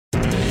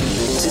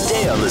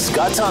Today on The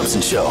Scott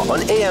Thompson Show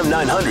on AM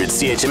 900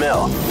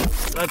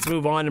 CHML. Let's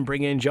move on and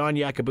bring in John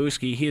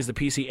Yakubowski. He is the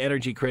PC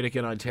Energy Critic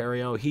in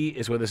Ontario. He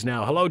is with us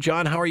now. Hello,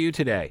 John. How are you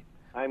today?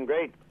 I'm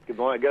great. Good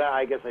morning. Good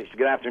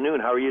afternoon.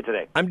 How are you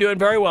today? I'm doing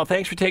very well.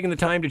 Thanks for taking the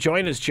time to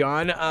join us,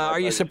 John.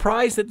 Are you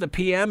surprised that the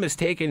PM has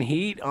taken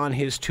heat on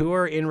his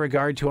tour in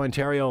regard to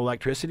Ontario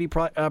electricity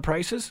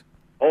prices?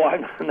 Oh,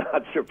 I'm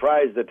not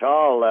surprised at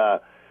all.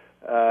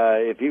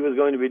 If he was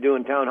going to be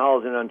doing town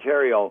halls in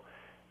Ontario,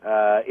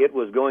 it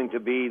was going to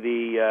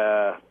be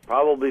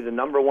probably the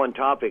number one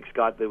topic,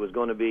 Scott, that was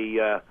going to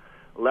be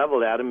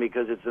leveled at him,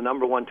 because it's the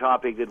number one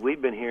topic that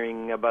we've been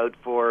hearing about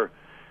for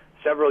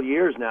several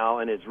years now,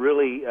 and it's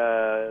really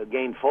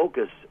gained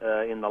focus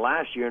in the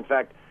last year. In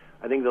fact,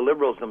 I think the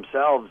Liberals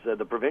themselves,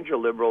 the provincial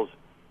Liberals,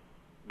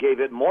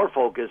 gave it more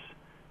focus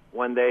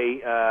when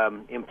they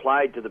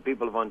implied to the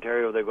people of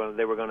Ontario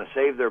they were going to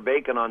save their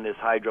bacon on this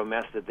hydro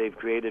mess that they've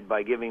created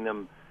by giving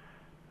them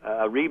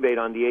a rebate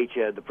on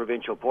the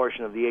provincial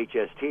portion of the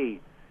HST.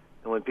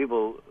 And when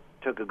people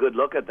took a good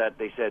look at that,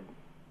 they said,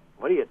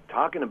 "What are you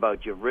talking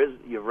about? You've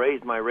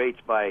raised my rates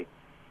by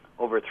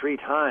over 3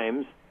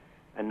 times,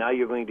 and now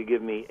you're going to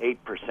give me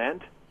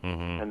 8%,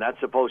 and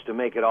that's supposed to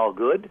make it all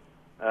good?"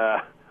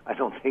 I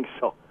don't think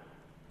so.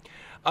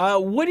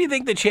 What do you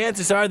think the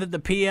chances are that the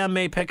PM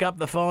may pick up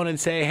the phone and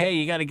say, "Hey,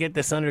 you got to get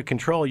this under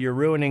control. You're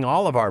ruining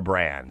all of our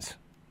brands"?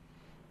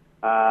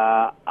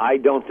 I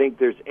don't think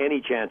there's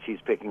any chance he's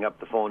picking up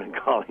the phone and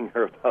calling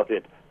her about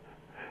it.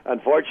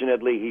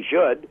 Unfortunately, he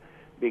should,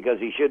 because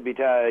he should be.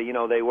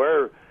 They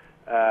were,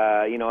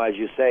 as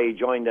you say,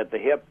 joined at the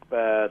hip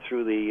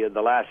through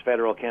the last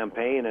federal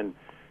campaign, and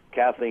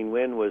Kathleen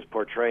Wynne was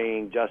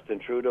portraying Justin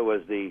Trudeau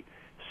as the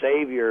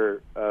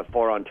savior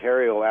for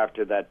Ontario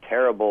after that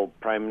terrible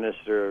Prime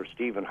Minister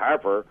Stephen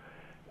Harper,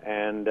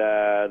 and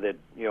that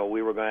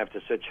we were going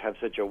to have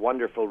such a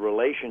wonderful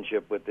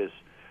relationship with this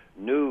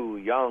new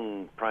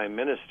young Prime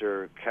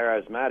Minister,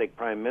 charismatic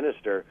Prime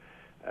Minister.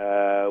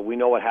 We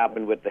know what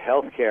happened with the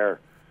health care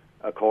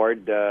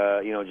accord,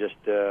 just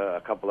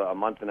a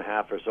month and a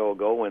half or so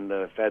ago, when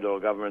the federal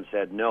government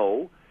said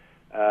no.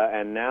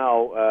 And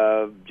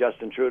now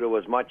Justin Trudeau,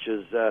 as much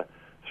as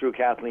threw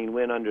Kathleen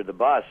Wynne under the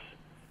bus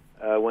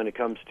when it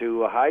comes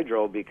to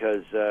hydro,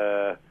 because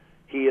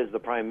he is the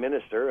Prime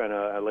Minister, and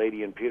a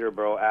lady in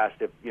Peterborough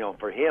asked if,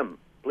 for him,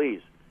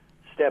 please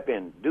step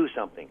in, do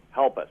something,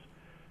 help us.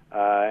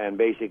 And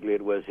basically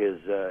it was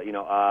his, that's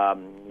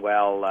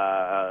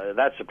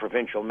a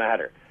provincial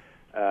matter,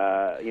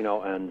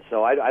 and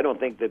so I don't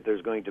think that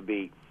there's going to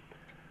be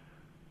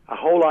a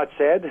whole lot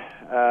said,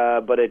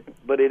 but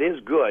it is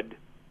good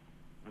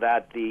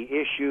that the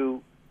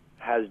issue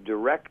has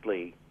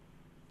directly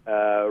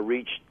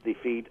reached the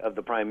feet of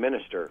the Prime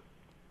Minister,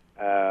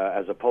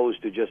 as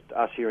opposed to just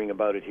us hearing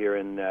about it here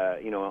in,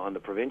 on the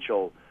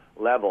provincial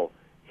level.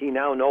 He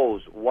now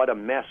knows what a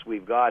mess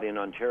we've got in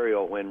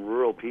Ontario when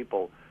rural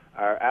people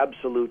are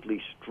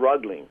absolutely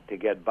struggling to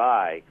get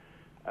by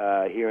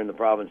here in the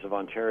province of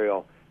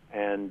Ontario,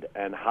 and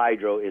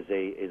hydro is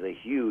a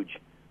huge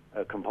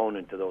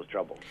component to those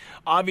troubles.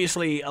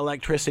 Obviously,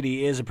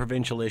 electricity is a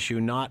provincial issue,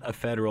 not a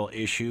federal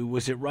issue.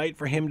 Was it right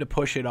for him to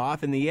push it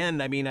off? In the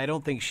end, I mean, I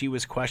don't think she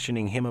was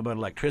questioning him about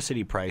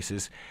electricity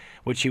prices.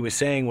 What she was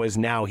saying was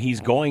now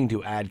he's going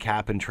to add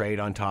cap and trade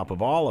on top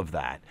of all of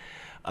that.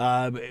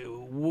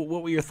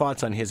 What were your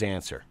thoughts on his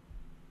answer?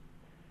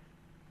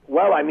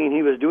 Well, I mean,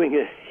 he was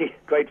doing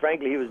quite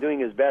frankly, he was doing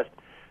his best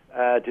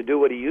to do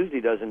what he usually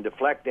does and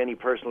deflect any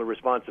personal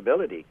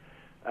responsibility.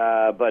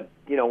 But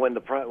when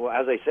the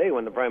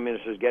Prime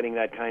Minister is getting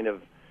that kind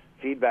of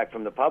feedback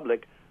from the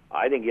public,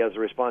 I think he has a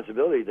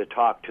responsibility to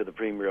talk to the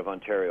Premier of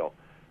Ontario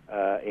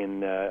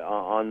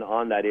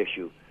on that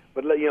issue.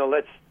 But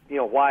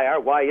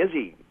why is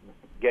he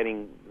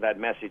getting that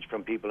message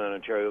from people in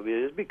Ontario? It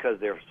is because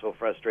they're so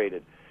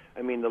frustrated.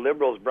 I mean, the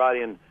Liberals brought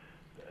in,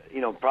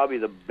 probably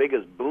the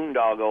biggest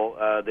boondoggle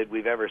that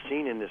we've ever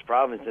seen in this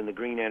province in the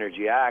Green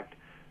Energy Act,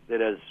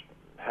 that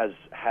has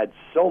had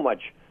so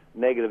much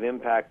negative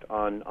impact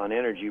on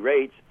energy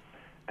rates,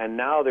 and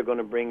now they're going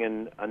to bring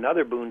in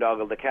another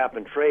boondoggle, the cap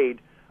and trade,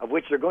 of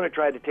which they're going to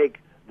try to take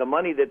the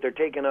money that they're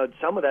taking out,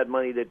 some of that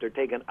money that they're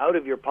taking out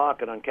of your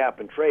pocket on cap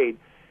and trade,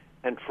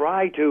 and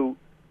try to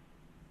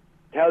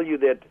tell you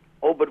that,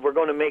 but we're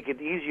going to make it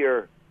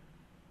easier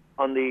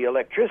on the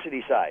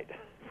electricity side,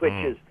 which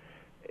is,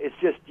 it's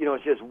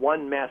just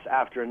one mess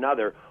after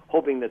another,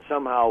 hoping that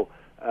somehow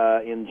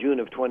in June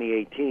of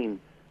 2018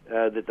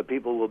 that the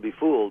people will be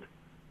fooled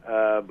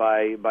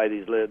by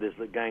this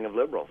gang of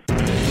Liberals.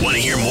 Want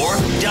to hear more?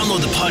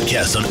 Download the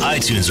podcast on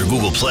iTunes or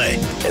Google Play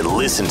and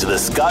listen to The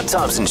Scott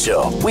Thompson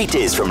Show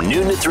weekdays from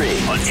noon to 3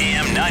 on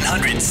AM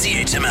 900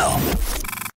 CHML.